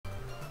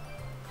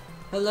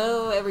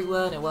Hello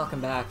everyone and welcome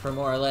back for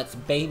more Let's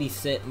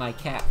Babysit My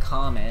Cat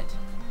Comet.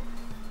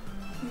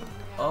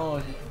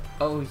 Oh,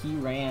 he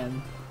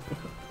ran.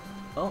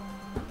 Oh,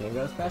 there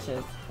goes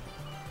Precious.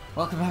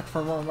 Welcome back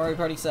for more Mario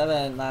Party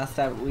 7. Last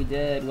time what we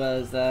did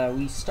was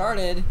we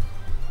started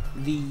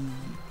the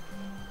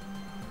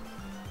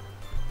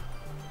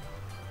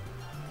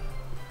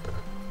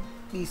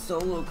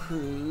solo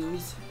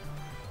cruise,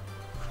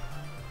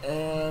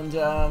 and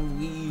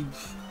we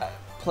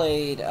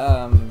played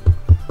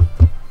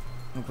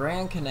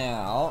Grand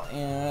Canal,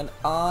 and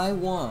I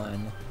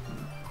won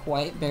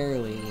quite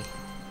barely.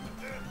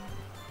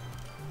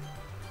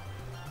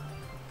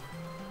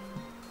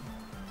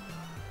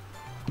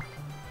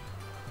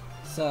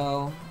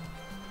 So,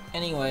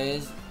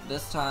 anyways,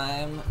 this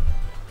time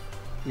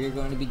we're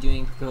going to be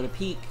doing Pagoda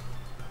Peak,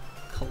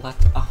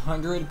 collect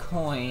 100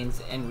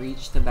 coins, and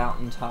reach the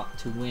mountaintop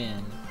to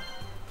win.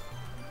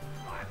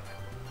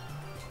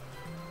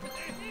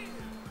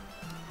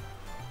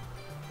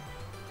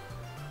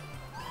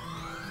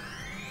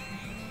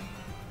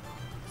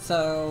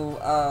 So,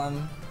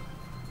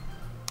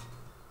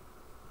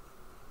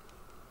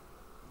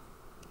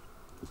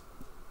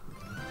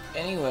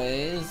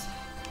 anyways,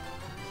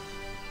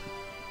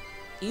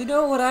 you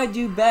know what I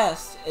do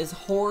best is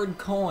hoard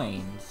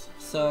coins.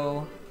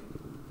 So,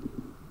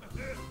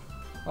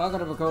 welcome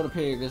to Pagoda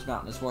Peak. This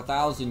mountain is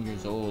 4,000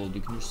 years old.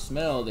 You can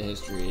smell the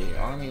history.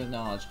 Army of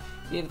knowledge.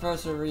 Be the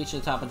first to reach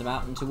the top of the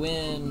mountain to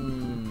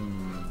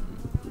win.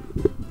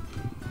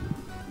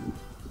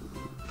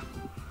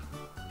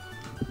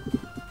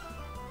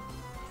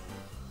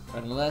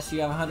 But unless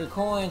you have 100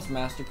 coins,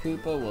 Master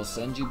Koopa will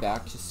send you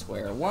back to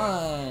square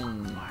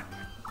one.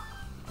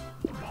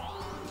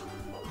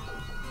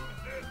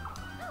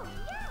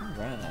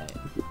 Alright,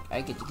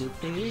 I get to go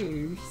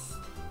first.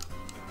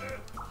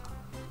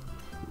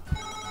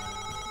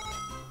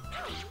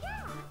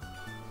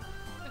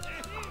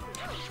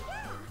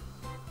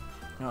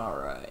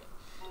 Alright.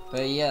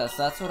 But yes,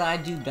 that's what I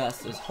do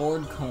best, is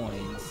hoard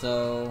coins,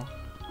 so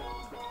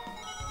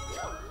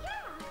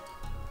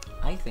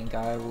I think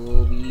I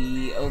will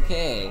be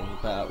okay,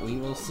 but we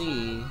will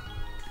see.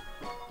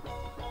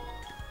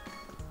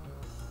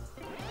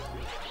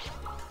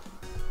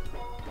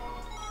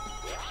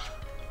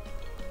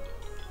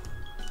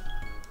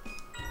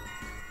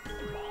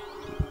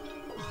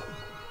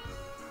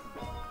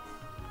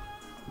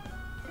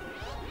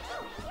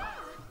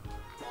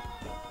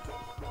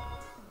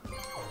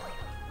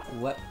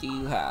 What do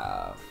you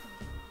have?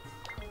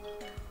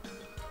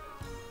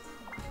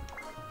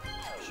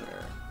 Sure.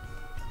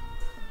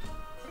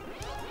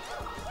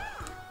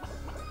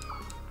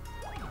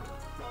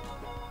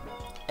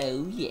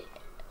 Oh yeah,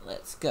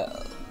 let's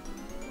go.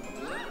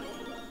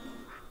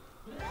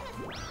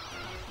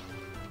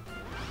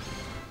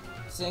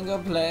 Single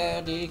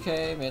player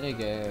DK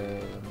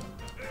minigame.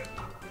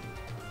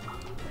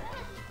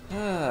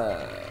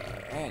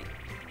 Alright.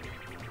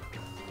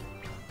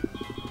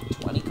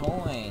 20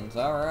 coins,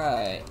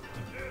 alright.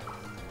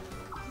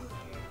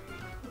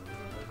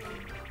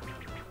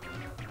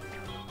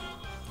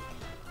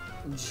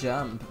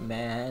 Jump,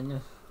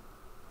 man.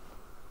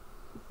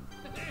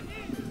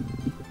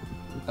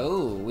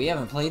 Oh, we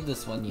haven't played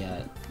this one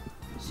yet.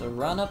 So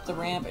run up the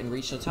ramp and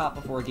reach the top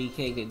before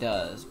DK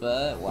does,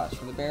 but watch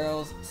for the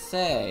barrels.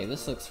 Say,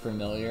 this looks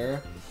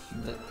familiar.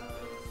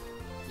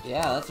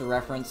 Yeah, that's a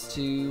reference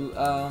to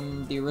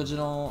the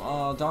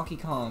original Donkey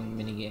Kong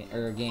minigame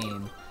or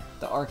game,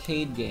 the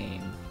arcade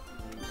game.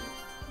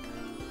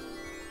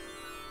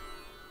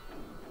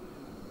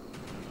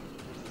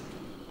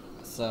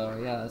 So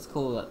yeah, it's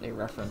cool that they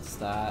referenced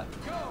that.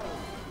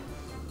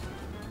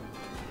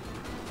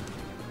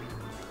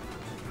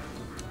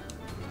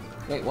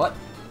 Wait, what?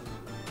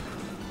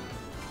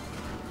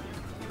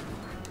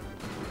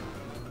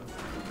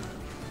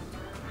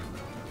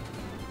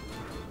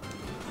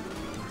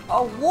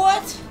 Oh,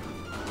 what?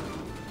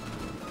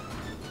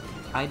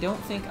 I don't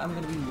think I'm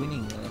gonna be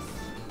winning this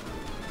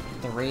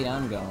at the rate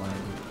I'm going.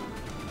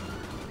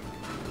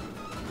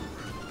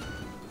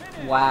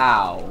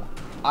 Wow.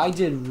 I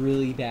did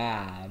really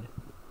bad.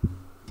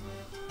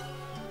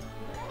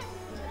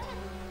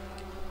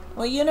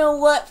 Well, you know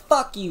what?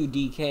 Fuck you,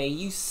 DK.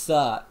 You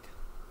suck.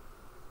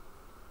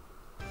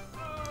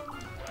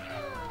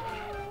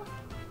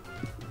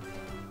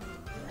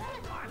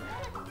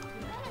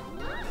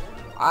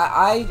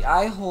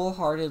 I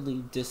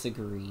wholeheartedly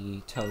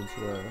disagree,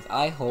 Toadsworth.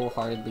 I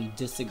wholeheartedly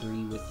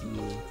disagree with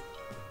you.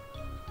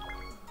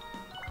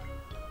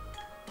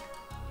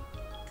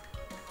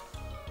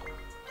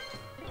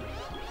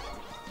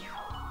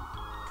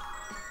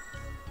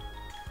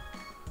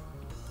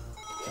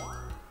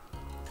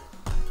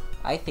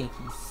 I think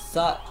he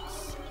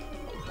sucks.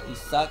 He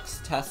sucks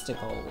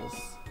testicles.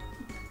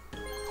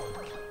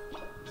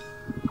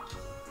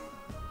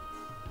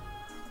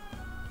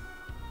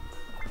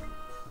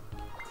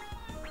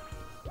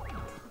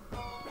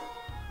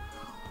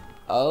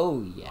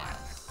 Oh,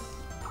 yes.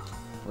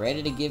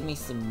 Ready to give me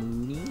some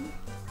Mooney?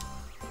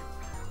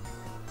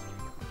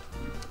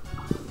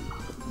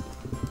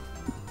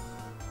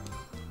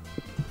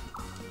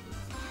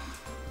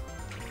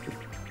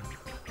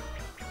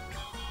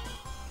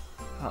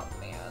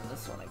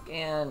 this one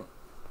again.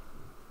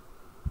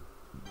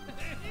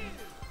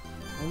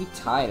 We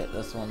tied at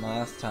this one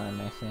last time,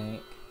 I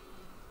think.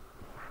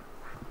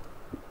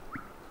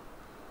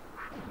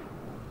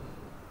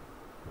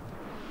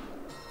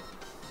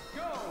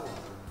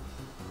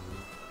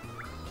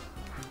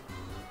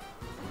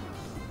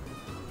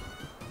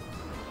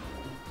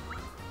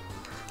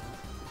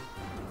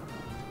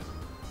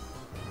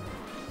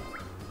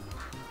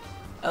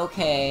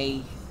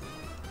 Okay.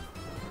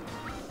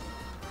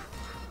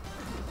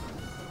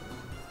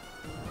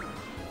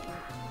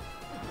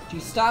 Do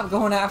you stop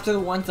going after the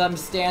ones I'm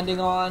standing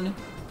on?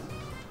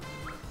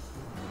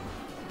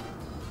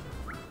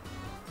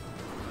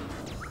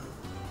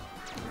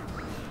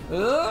 Ugh,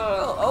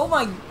 oh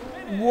my...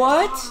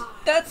 What?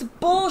 That's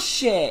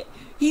bullshit!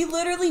 He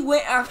literally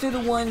went after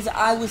the ones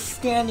I was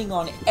standing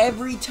on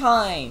every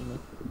time.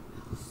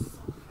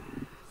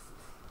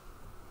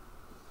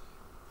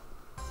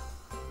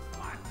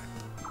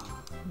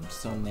 I'm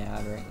so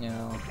mad right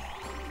now.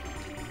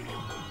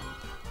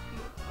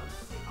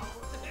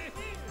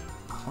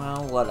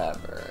 Well,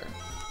 whatever.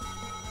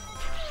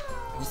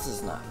 This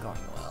is not going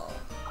well.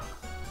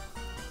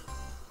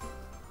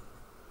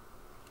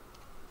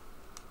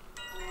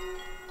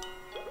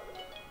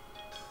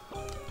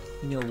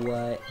 You know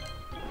what?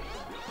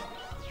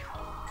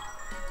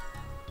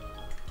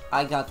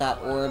 I got that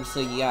orb, so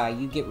yeah,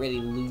 you get ready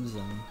to lose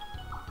him.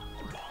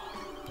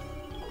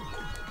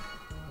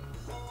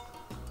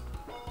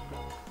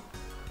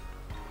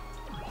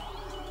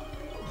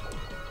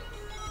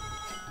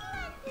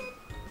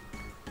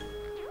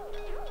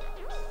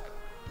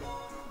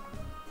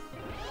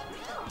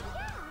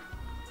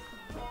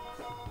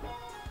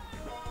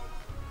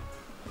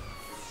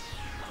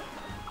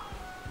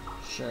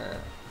 Sure.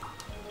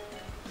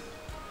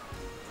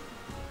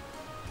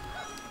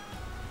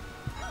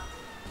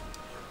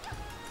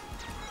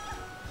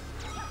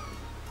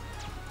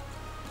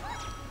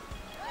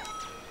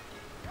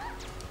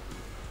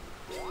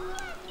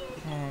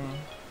 Okay.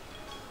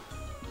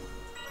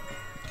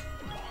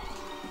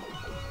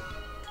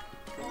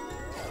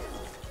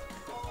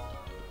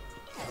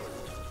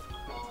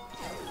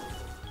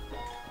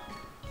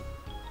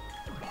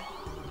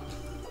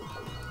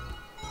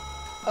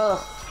 Ugh,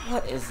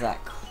 what is that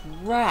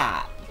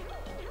crap?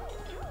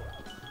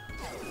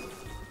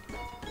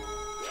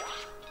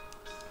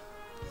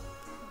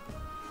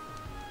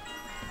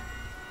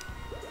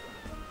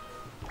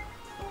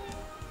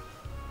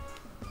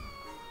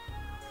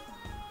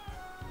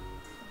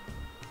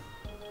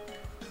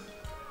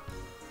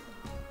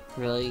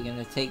 Really, you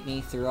gonna take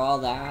me through all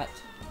that?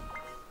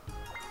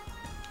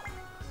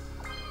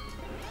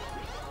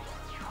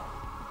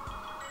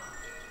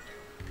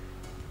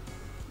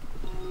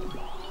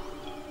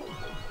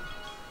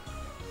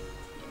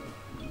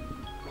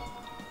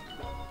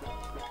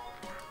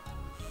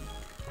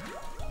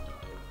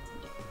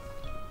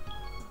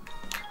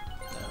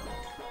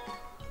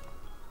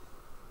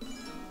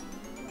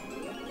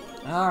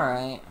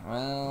 Alright,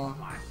 well...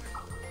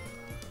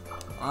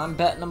 I'm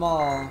betting them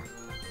all.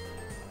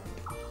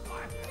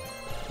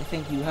 I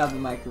think you have a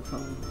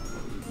microphone.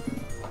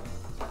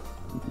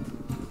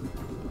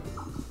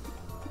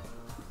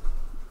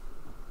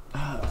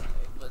 Alright,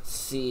 let's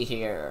see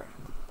here.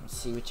 Let's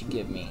see what you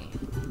give me.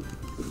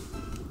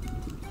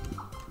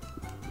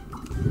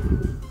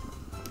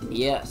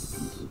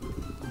 Yes.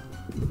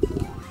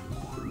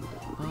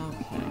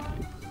 Okay.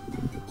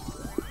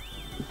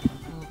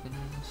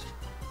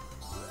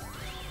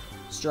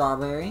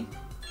 Strawberry.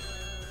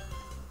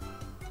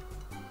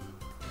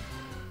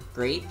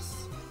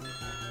 Grapes.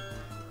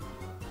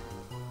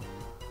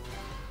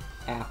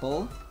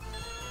 Apple.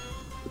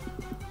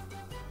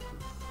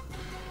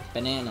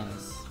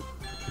 Bananas.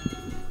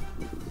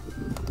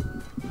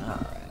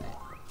 Alright.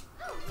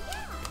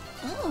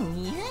 Oh,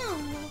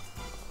 yeah.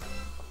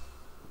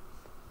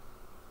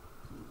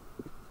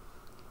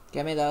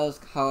 Give me those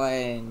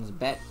coins,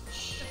 bitch.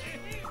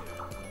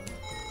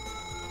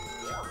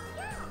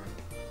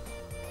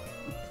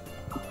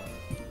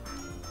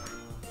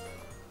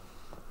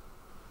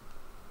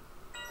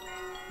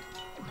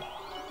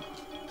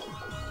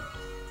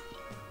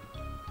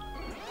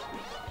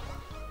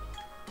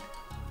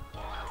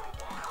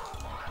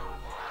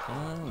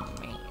 Oh,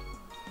 man.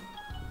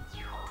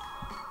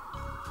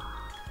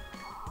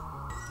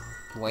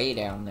 Way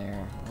down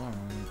there. Alright.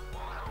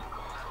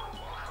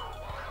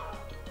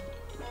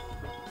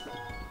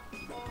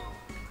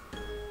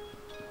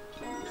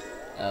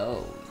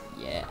 Oh,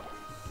 yeah.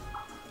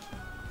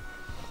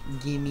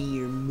 Gimme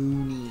your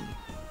Mooney.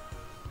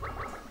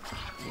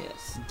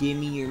 Yes,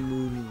 gimme your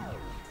Mooney.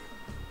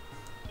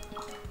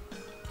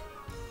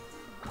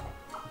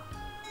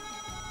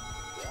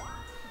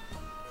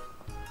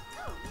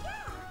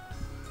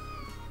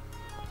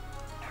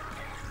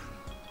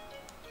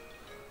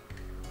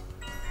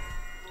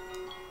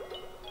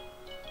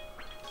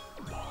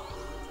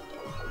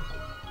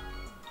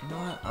 You know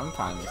what? I'm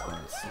fine with going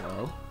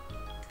slow.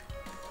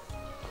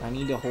 I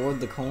need to hoard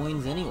the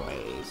coins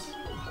anyways.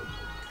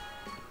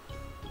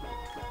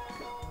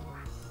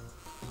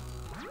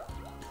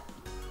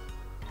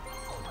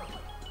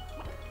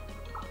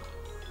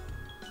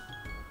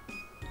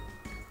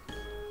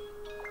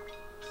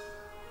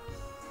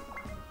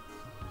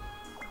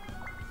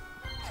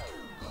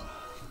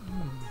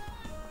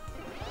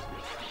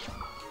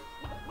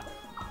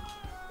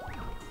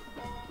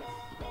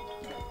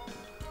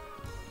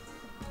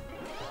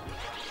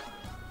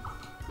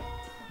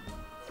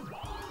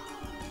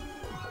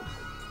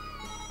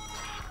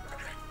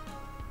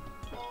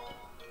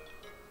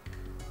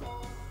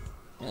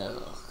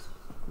 Ugh.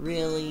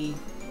 Really?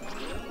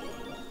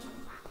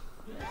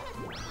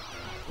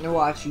 I'm gonna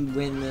watch you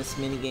win this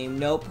minigame,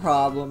 no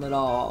problem at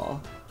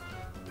all.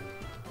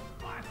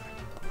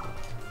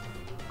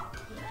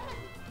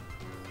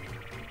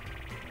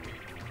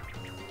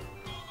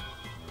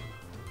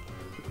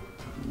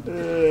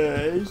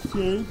 This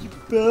is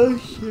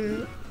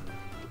bullshit.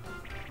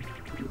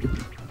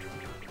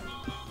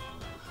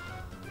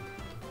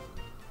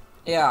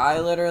 Yeah, I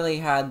literally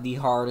had the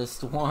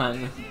hardest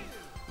one.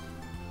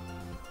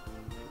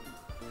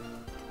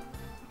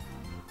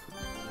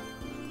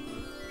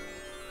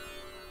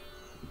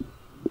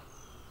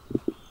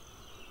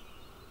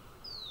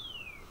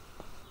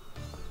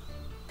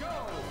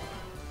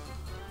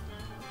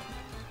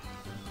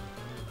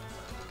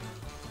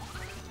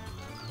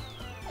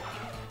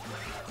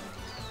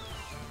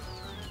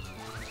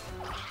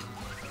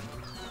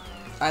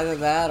 Either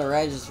that, or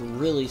I just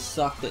really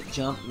sucked at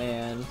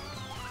Jumpman.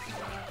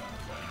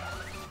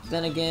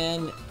 Then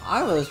again,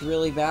 I was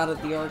really bad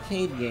at the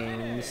arcade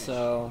games,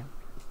 so...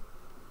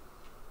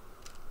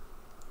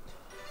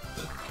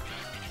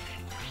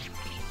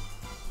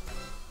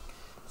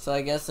 So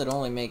I guess it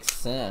only makes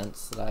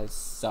sense that I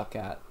suck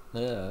at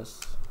this.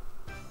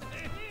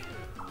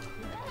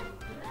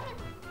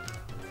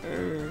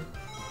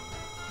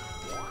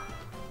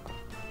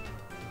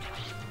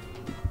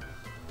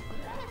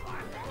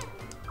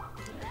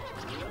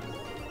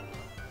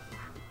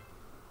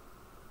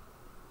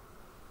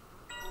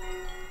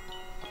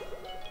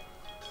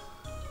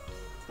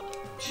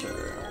 Sure,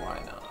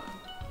 why not?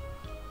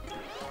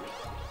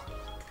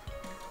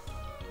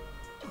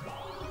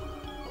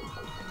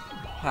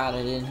 Had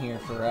it in here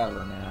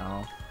forever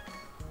now.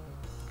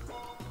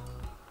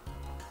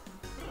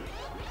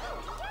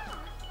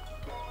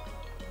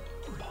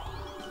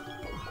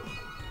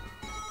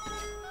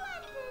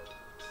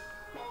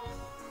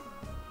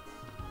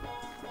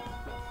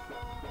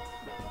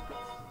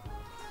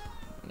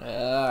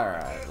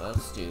 Alright,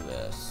 let's do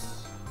this.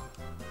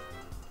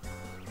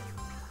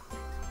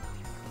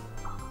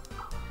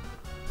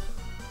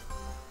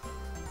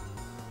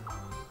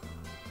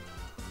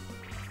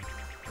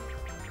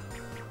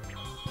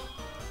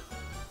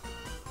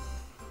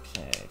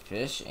 Okay,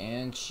 fish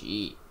and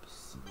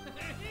chips.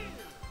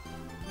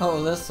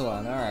 Oh, this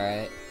one,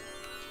 alright.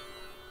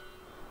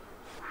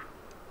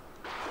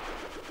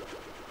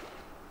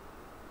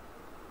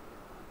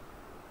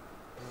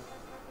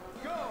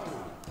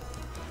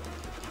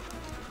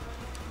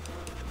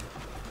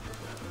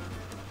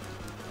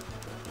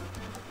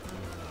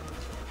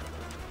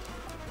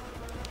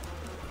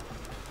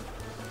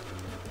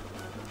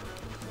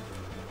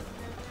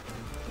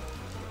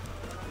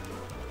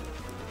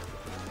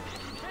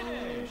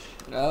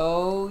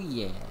 Oh,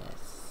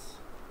 yes.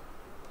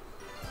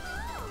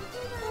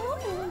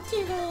 Oh,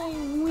 did I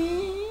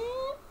win?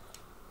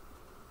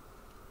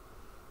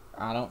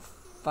 I don't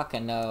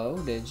fucking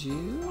know, did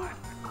you?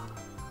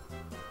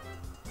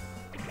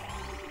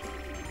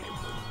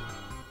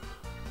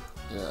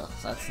 Ugh,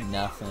 that's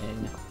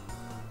nothing.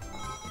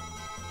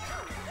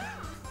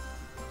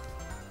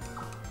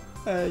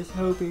 I was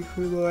hoping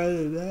for more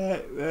than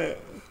that,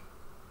 but...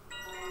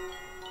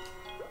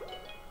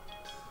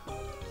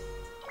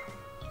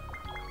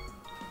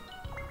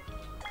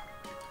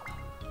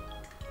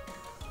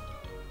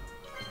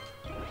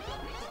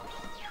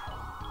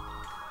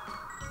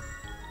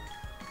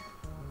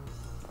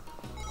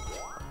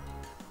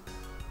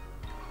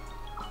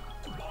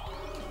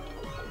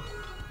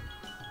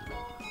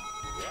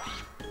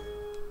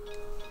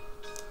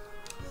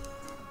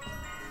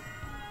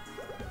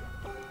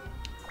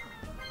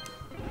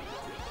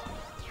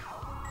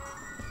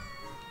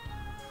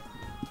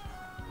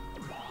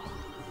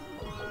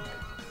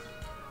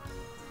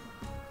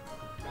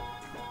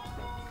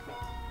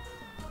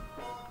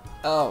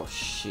 Oh,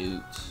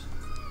 shoot.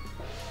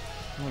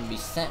 I'm gonna be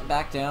sent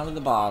back down to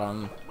the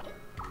bottom.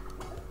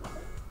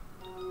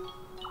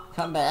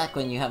 Come back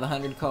when you have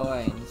 100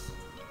 coins.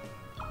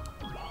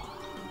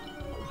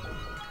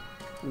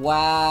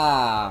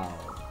 Wow.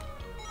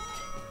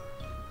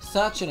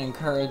 Such an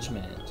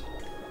encouragement.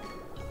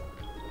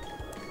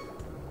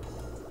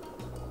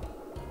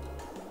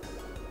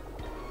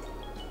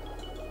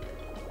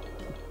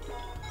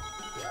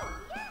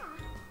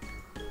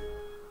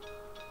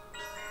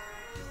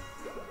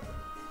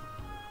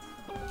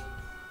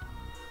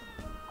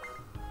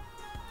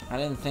 I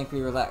didn't think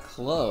we were that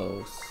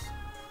close.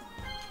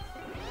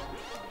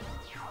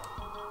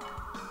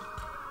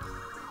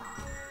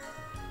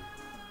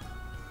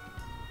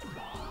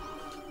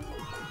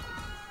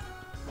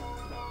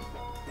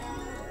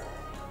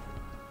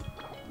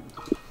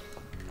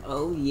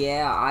 Oh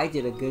yeah, I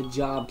did a good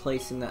job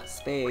placing that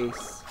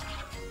space.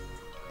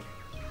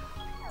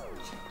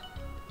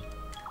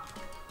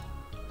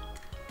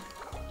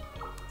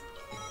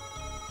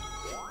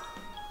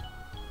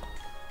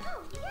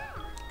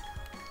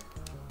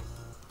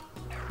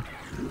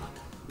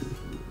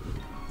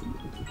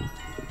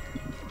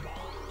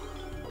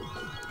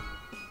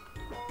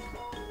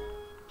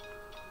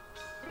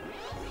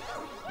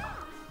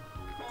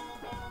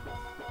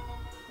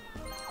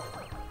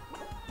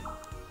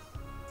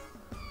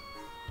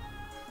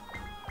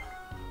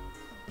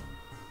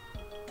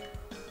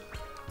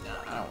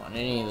 want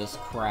any of this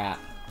crap.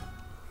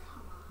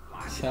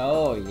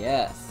 Oh,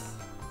 yes.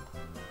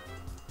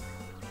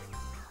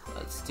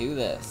 Let's do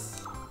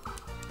this.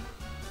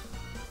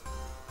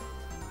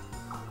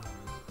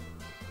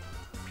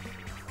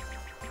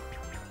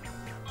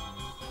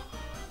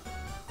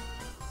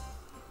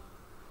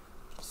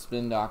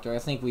 Spin Doctor. I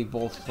think we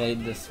both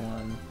played this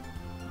one.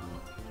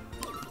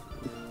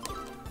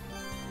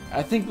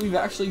 I think we've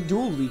actually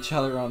dueled each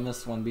other on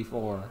this one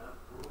before.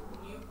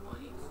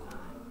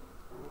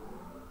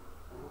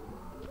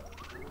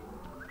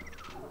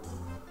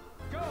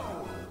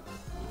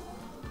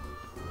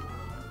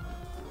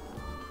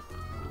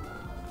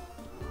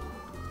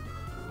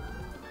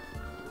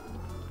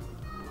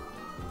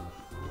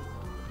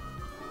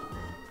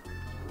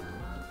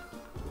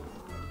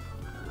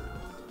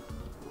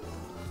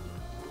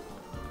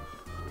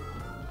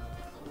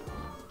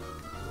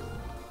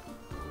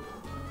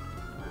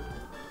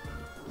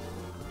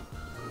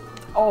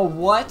 Oh,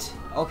 what?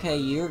 Okay,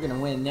 you're gonna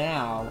win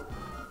now.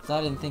 Because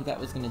I didn't think that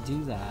was gonna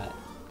do that.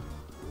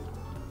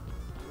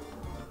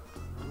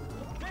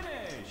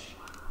 Finish.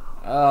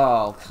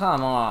 Oh,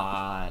 come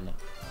on.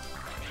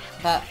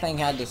 That thing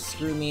had to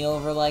screw me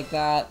over like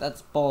that?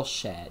 That's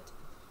bullshit.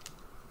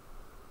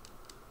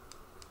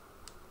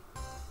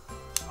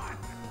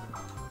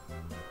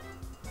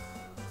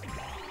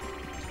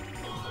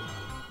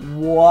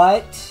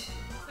 What?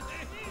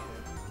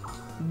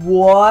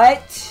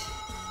 What?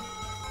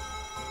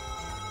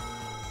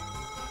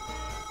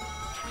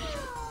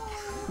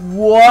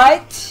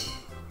 What?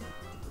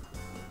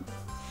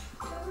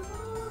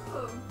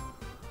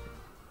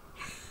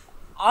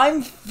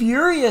 I'm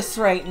furious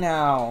right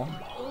now.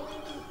 Oh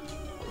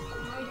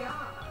my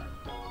god.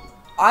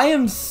 I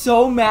am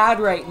so mad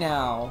right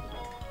now.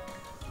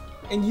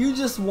 And you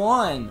just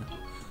won.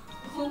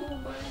 Oh my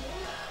god.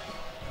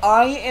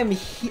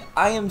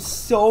 I am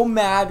so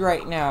mad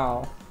right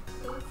now.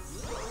 That's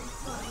so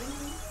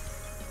funny.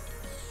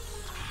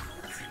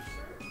 That's for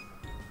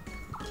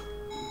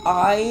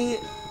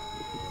sure.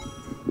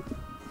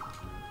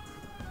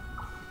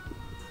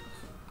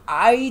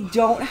 I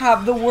don't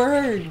have the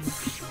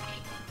words.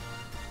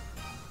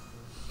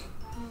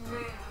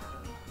 Man.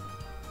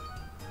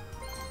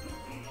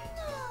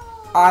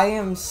 I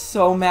am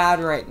so mad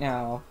right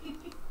now.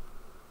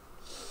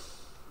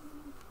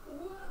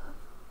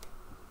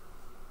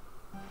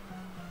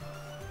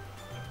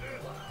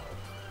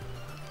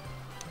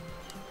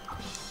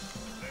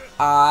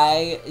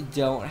 I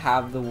don't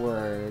have the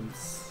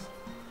words.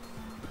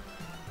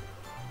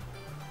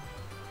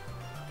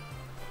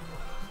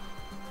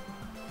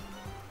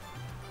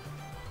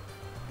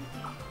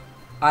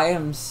 I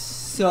am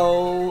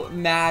so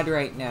mad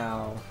right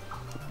now.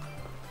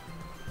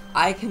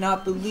 I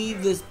cannot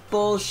believe this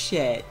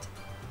bullshit.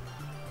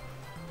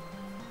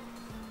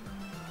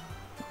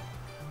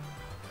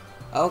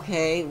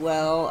 Okay,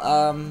 well,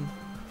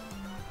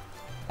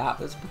 that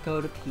was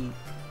Pagoda Peak.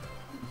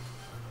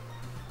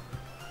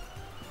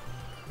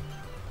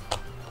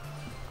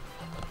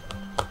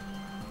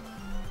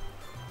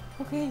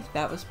 Okay,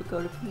 that was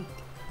Pagoda Peak.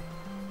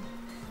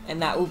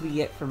 And that will be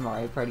it for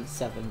Mario Party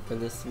 7 for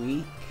this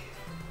week.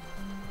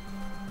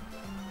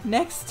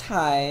 Next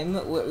time,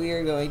 what we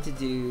are going to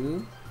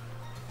do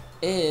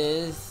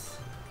is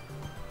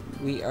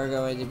we are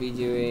going to be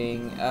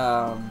doing,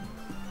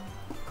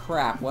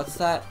 crap, what's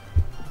that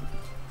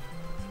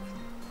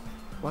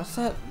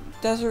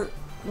desert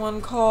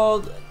one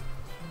called?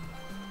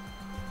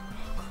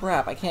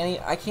 Crap, I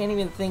can't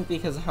even think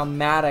because of how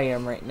mad I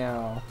am right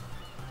now.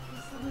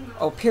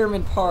 Oh,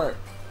 Pyramid Park.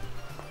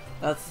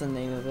 That's the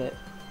name of it.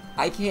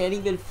 I can't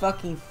even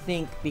fucking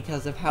think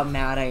because of how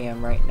mad I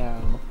am right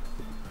now.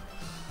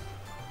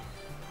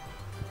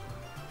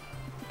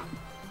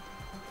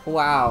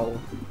 Wow.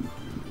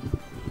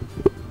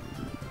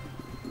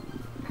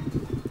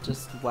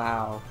 Just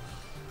wow.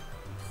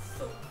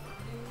 So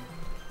funny.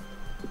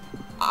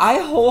 I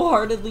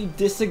wholeheartedly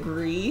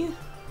disagree.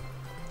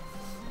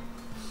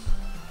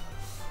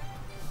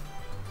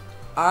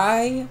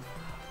 I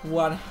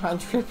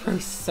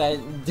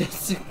 100%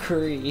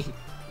 disagree.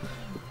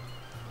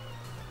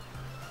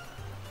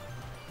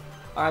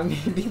 I may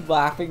be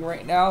laughing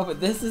right now,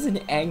 but this is an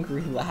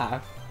angry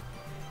laugh.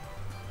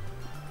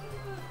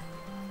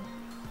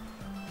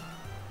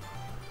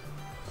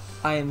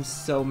 I am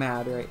so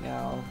mad right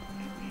now.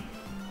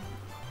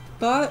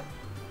 But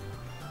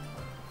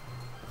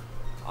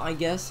I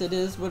guess it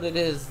is what it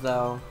is,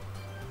 though.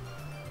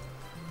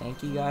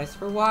 Thank you guys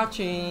for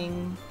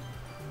watching.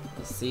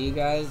 I'll see you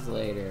guys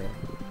later.